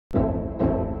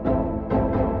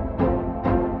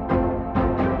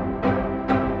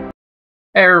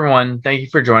Hey everyone, thank you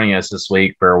for joining us this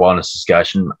week for a wellness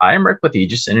discussion. I am Rick with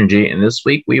Aegis Energy, and this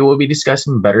week we will be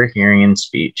discussing better hearing and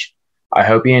speech. I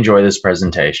hope you enjoy this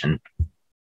presentation.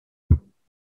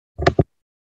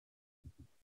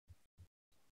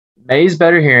 May is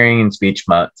Better Hearing and Speech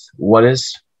Month. What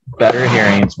is better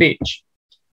hearing and speech?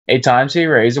 A time to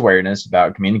raise awareness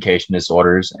about communication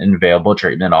disorders and available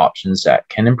treatment options that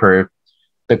can improve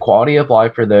the quality of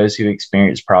life for those who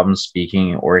experience problems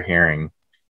speaking or hearing.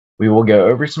 We will go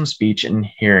over some speech and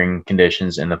hearing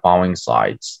conditions in the following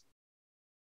slides.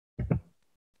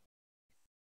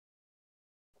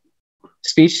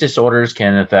 Speech disorders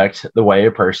can affect the way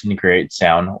a person creates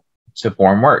sound to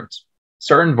form words.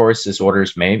 Certain voice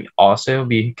disorders may also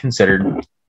be considered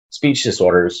speech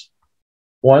disorders.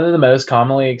 One of the most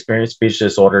commonly experienced speech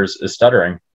disorders is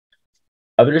stuttering.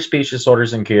 Other speech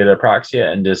disorders include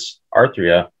apraxia and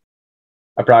dysarthria.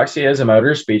 Apraxia is a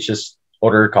motor speech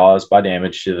disorder caused by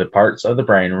damage to the parts of the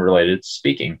brain related to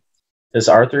speaking.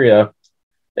 Dysarthria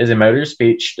is a motor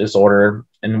speech disorder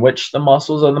in which the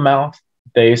muscles of the mouth,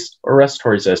 face, or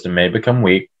respiratory system may become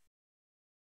weak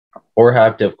or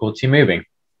have difficulty moving.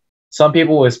 Some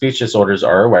people with speech disorders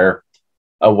are aware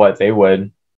of what they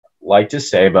would like to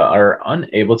say but are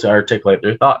unable to articulate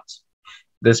their thoughts.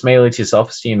 This may lead to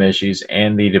self-esteem issues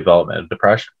and the development of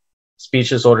depression. Speech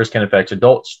disorders can affect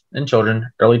adults and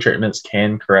children. Early treatments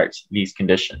can correct these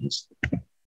conditions.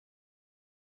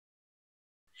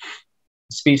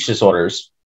 Speech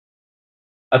disorders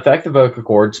affect the vocal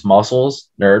cords,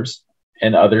 muscles, nerves,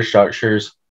 and other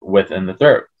structures within the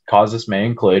throat. Causes may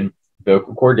include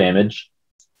vocal cord damage,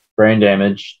 brain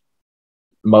damage,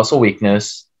 muscle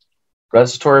weakness,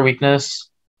 respiratory weakness,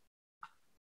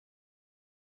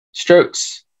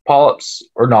 strokes, polyps,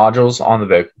 or nodules on the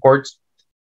vocal cords,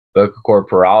 vocal cord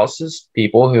paralysis.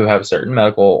 People who have certain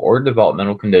medical or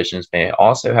developmental conditions may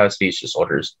also have speech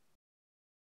disorders.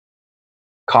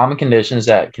 Common conditions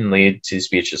that can lead to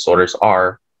speech disorders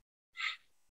are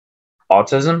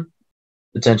autism,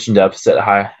 attention deficit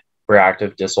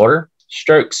hyperactive disorder,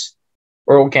 strokes,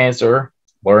 oral cancer,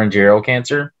 laryngeal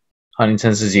cancer,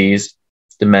 Huntington's disease,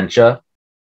 dementia,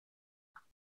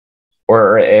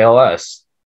 or ALS,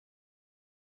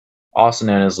 also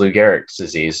known as Lou Gehrig's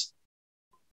disease.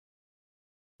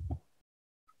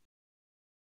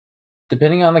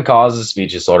 Depending on the cause of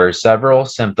speech disorder, several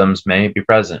symptoms may be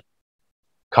present.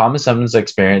 Common symptoms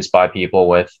experienced by people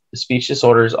with speech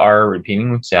disorders are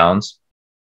repeating of sounds,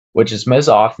 which is most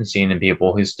often seen in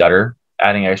people who stutter,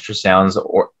 adding extra sounds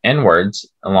in words,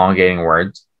 elongating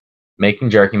words, making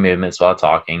jerky movements while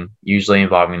talking, usually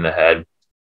involving the head,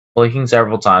 blinking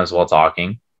several times while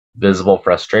talking, visible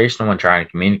frustration when trying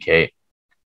to communicate,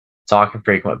 talking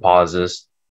frequent pauses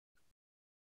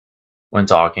when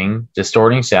talking,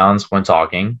 distorting sounds when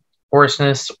talking,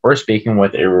 hoarseness, or speaking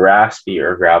with a raspy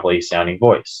or gravelly sounding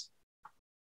voice.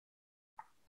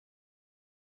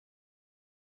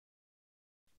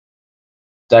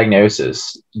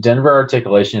 Diagnosis: Denver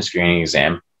Articulation Screening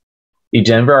Exam. The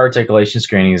Denver Articulation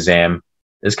Screening Exam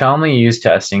is commonly used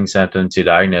testing symptoms to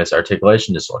diagnose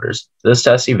articulation disorders. This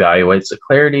test evaluates the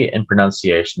clarity and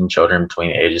pronunciation in children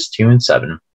between ages 2 and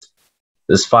 7.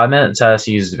 This 5-minute test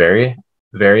uses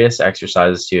various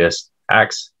exercises to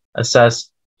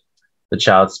assess the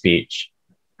child's speech.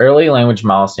 Early Language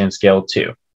Milestone Scale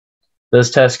 2.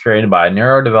 This test, created by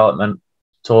neurodevelopmental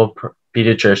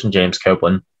pediatrician James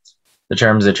Copeland,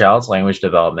 determines a child's language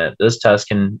development. This test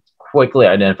can quickly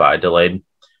identify delayed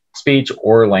speech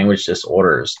or language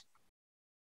disorders.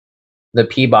 The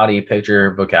Peabody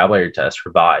Picture Vocabulary Test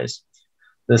revised.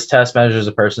 This test measures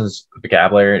a person's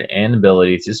vocabulary and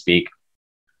ability to speak.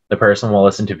 The person will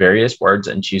listen to various words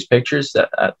and choose pictures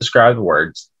that describe the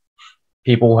words.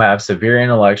 People who have severe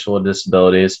intellectual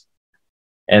disabilities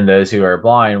and those who are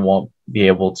blind won't be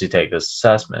able to take this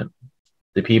assessment.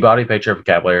 The Peabody Picture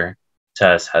Vocabulary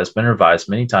Test has been revised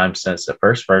many times since the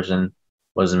first version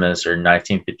was administered in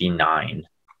 1959.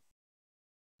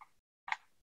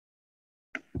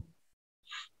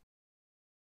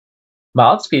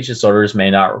 Mild speech disorders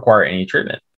may not require any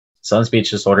treatment. Some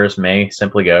speech disorders may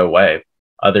simply go away.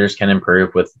 Others can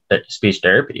improve with speech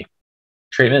therapy.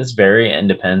 Treatments vary and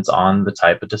depends on the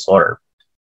type of disorder.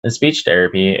 In speech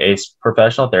therapy, a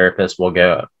professional therapist will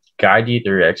guide you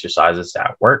through exercises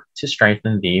that work to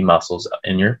strengthen the muscles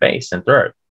in your face and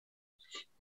throat.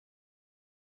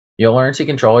 You'll learn to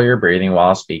control your breathing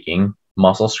while speaking.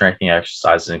 Muscle strengthening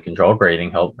exercises and controlled breathing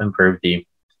help improve the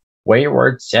way your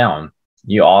words sound.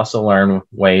 You also learn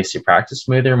ways to practice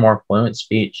smoother, more fluent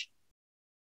speech.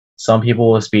 Some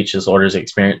people with speech disorders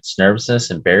experience nervousness,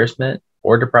 embarrassment,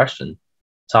 or depression.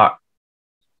 Talk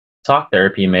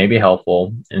therapy may be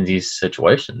helpful in these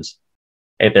situations.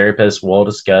 A therapist will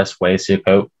discuss ways to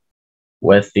cope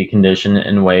with the condition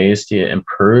and ways to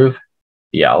improve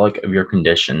the outlook of your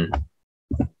condition.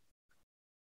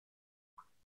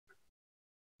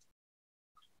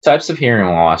 Types of hearing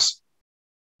loss.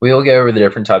 We will go over the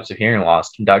different types of hearing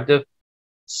loss: conductive,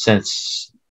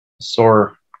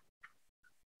 sensorineural,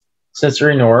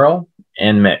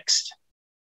 and mixed.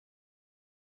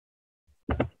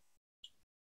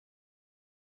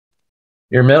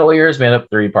 Your middle ear is made up of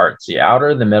three parts: the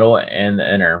outer, the middle, and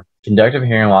the inner. Conductive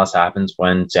hearing loss happens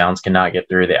when sounds cannot get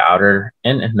through the outer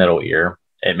and middle ear.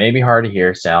 It may be hard to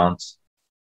hear sounds.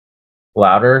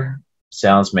 Louder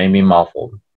sounds may be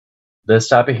muffled. This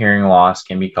type of hearing loss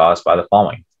can be caused by the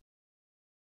following: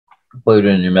 fluid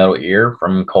in your middle ear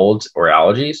from colds or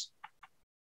allergies,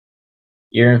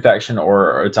 ear infection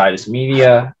or otitis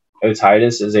media.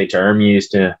 Otitis is a term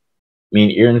used to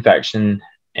mean ear infection,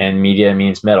 and media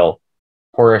means middle.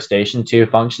 Poor eustachian tube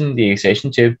function. The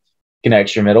eustachian tube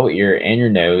connects your middle ear and your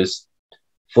nose.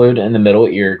 Fluid in the middle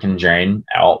ear can drain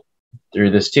out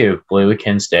through this tube. Fluid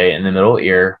can stay in the middle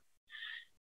ear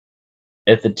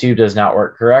if the tube does not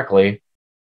work correctly.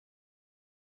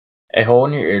 A hole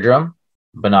in your eardrum.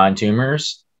 Benign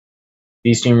tumors.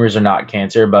 These tumors are not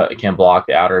cancer, but can block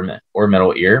the outer or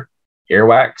middle ear.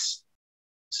 Earwax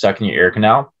stuck in your ear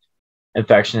canal.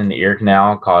 Infection in the ear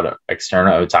canal called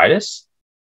external otitis.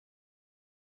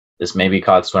 This may be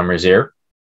called swimmer's ear.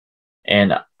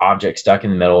 And object stuck in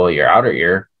the middle of your outer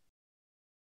ear.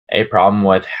 A problem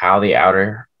with how the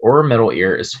outer or middle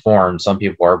ear is formed. Some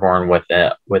people are born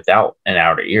without an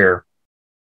outer ear.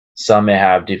 Some may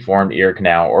have deformed ear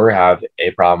canal or have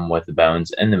a problem with the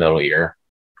bones in the middle ear.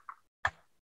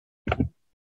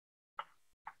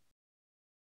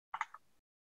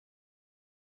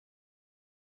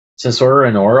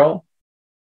 Sensorineural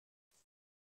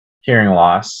hearing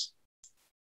loss.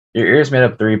 Your ear is made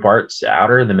up of three parts: the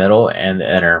outer, the middle, and the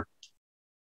inner.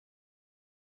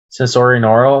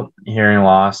 Sensorineural hearing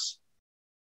loss,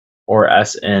 or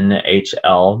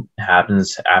SNHL,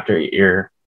 happens after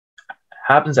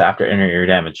inner ear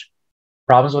damage.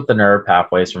 Problems with the nerve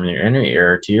pathways from your inner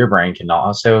ear to your brain can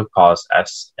also cause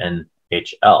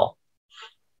SNHL.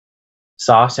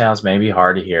 Soft sounds may be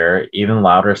hard to hear. Even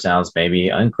louder sounds may be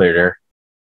unclear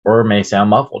or may sound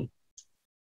muffled.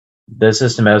 This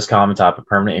is the most common type of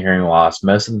permanent hearing loss.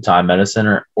 Most of the time,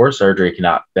 medicine or surgery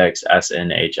cannot fix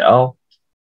SNHL.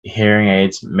 Hearing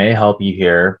aids may help you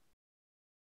hear.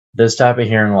 This type of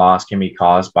hearing loss can be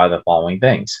caused by the following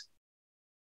things: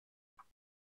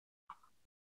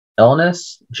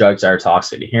 illness, drugs that are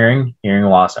toxic to hearing, hearing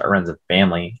loss that runs in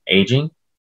family, aging,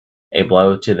 a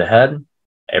blow to the head,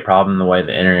 a problem in the way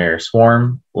the inner ear is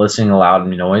formed, listening to loud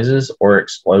noises, or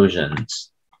explosions.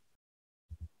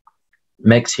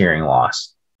 Mixed hearing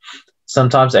loss.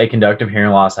 Sometimes a conductive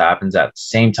hearing loss happens at the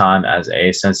same time as a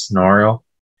sensorineural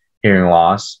hearing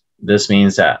loss. This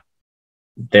means that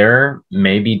there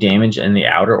may be damage in the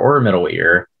outer or middle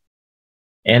ear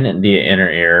and in the inner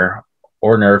ear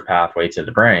or nerve pathway to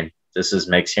the brain. This is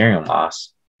mixed hearing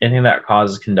loss. Anything that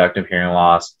causes conductive hearing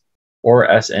loss or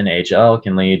SNHL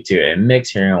can lead to a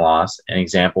mixed hearing loss. An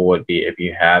example would be if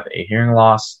you have a hearing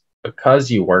loss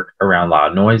because you work around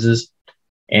loud noises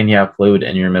and you have fluid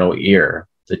in your middle ear.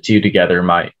 The two together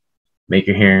might make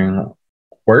your hearing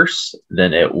worse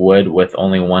than it would with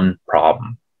only one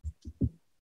problem.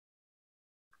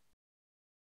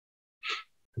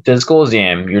 Physical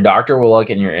exam. Your doctor will look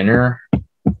in your inner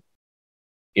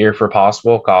ear for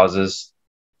possible causes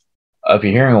of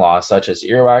your hearing loss, such as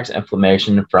earwax,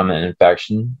 inflammation from an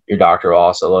infection. Your doctor will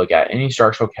also look at any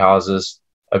structural causes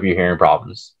of your hearing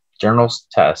problems. General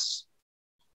tests.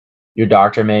 Your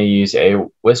doctor may use a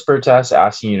whisper test,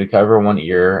 asking you to cover one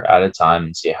ear at a time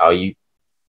and see how you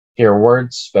hear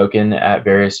words spoken at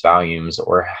various volumes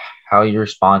or how you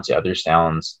respond to other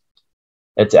sounds.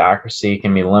 Its accuracy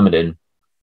can be limited.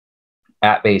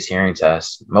 App-based hearing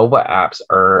tests. Mobile apps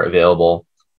are available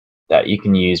that you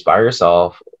can use by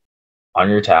yourself on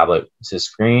your tablet to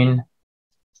screen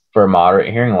for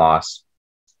moderate hearing loss.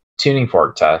 Tuning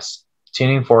fork tests.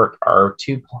 Tuning fork are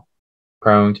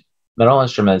two-pronged metal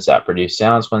instruments that produce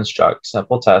sounds when struck.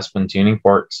 Simple tests when tuning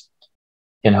forks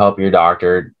can help your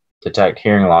doctor detect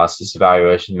hearing loss. This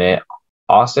evaluation may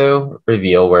also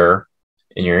reveal where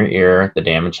in your ear the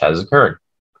damage has occurred.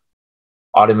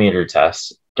 Audiometer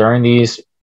tests. During these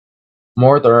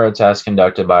more thorough tests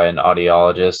conducted by an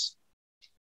audiologist,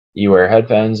 you wear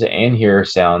headphones and hear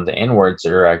sounds and words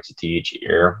directed to each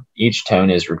ear. Each tone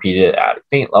is repeated at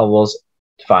faint levels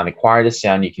to find the quietest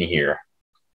sound you can hear.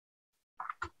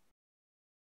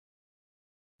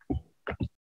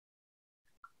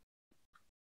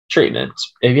 Treatment.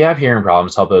 If you have hearing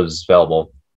problems, help is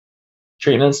available.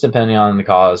 Treatments depending on the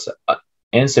cause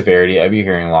and severity of your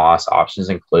hearing loss. Options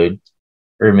include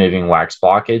removing wax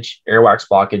blockage. Earwax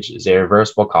blockage is a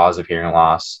reversible cause of hearing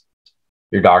loss.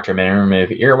 Your doctor may remove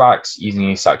earwax using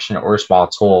a suction or small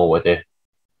tool with a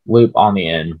loop on the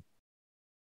end.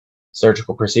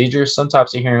 Surgical procedures. Some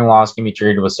types of hearing loss can be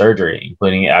treated with surgery,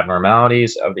 including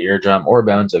abnormalities of the eardrum or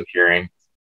bones of hearing.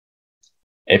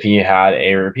 If you had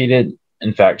a repeated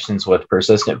infections with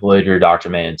persistent fluid, your doctor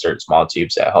may insert small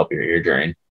tubes that help your ear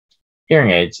drain.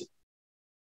 Hearing aids.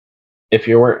 If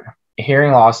your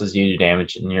hearing loss is due to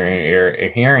damage in your ear,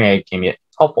 a hearing aid can be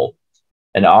helpful.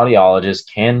 An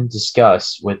audiologist can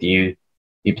discuss with you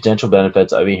the potential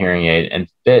benefits of a hearing aid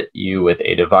and fit you with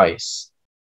a device.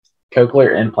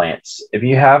 Cochlear implants. If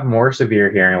you have more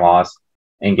severe hearing loss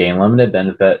and gain limited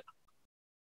benefit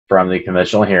from the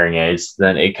conventional hearing aids,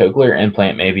 then a cochlear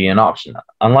implant may be an option.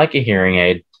 Unlike a hearing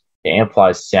aid, it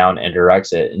amplifies sound and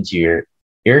directs it into your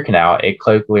ear canal. A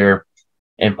cochlear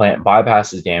implant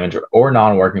bypasses damaged or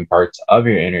non-working parts of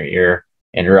your inner ear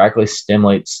and directly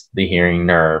stimulates the hearing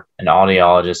nerve. An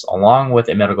audiologist, along with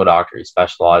a medical doctor who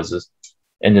specializes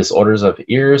in disorders of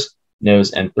ears,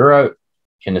 nose, and throat,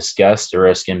 can discuss the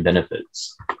risks and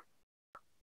benefits.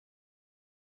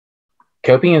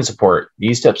 Coping and support.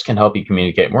 These tips can help you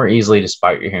communicate more easily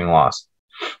despite your hearing loss.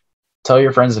 Tell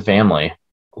your friends and family.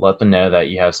 Let them know that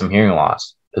you have some hearing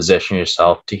loss. Position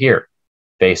yourself to hear.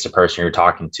 Face the person you're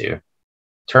talking to.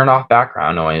 Turn off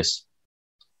background noise.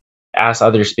 Ask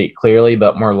others to speak clearly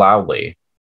but more loudly.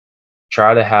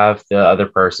 Try to have the other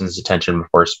person's attention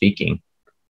before speaking.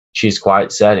 Choose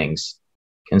quiet settings.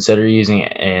 Consider using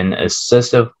an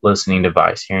assistive listening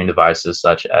device. Hearing devices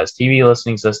such as TV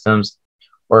listening systems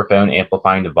or phone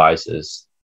amplifying devices.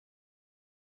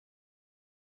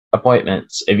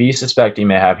 Appointments. If you suspect you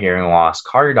may have hearing loss,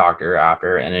 call your doctor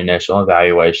after an initial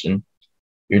evaluation.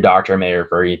 Your doctor may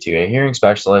refer you to a hearing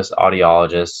specialist,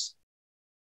 audiologist.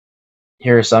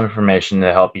 Here is some information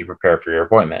to help you prepare for your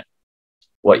appointment.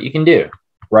 What you can do.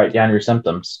 Write down your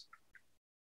symptoms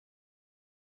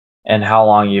and how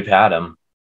long you've had them.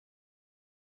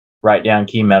 Write down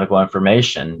key medical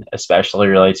information, especially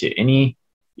related to any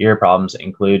ear problems,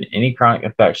 include any chronic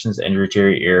infections, injury to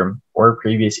your ear, or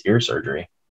previous ear surgery.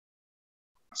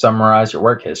 Summarize your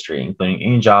work history, including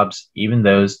any jobs, even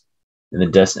those in the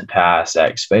distant past, that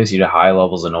expose you to high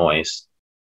levels of noise.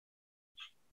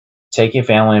 Take a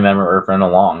family member or friend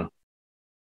along.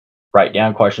 Write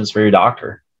down questions for your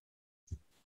doctor.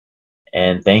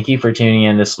 And thank you for tuning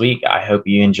in this week. I hope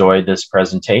you enjoyed this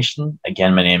presentation.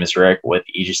 Again, my name is Rick with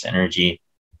Aegis Energy.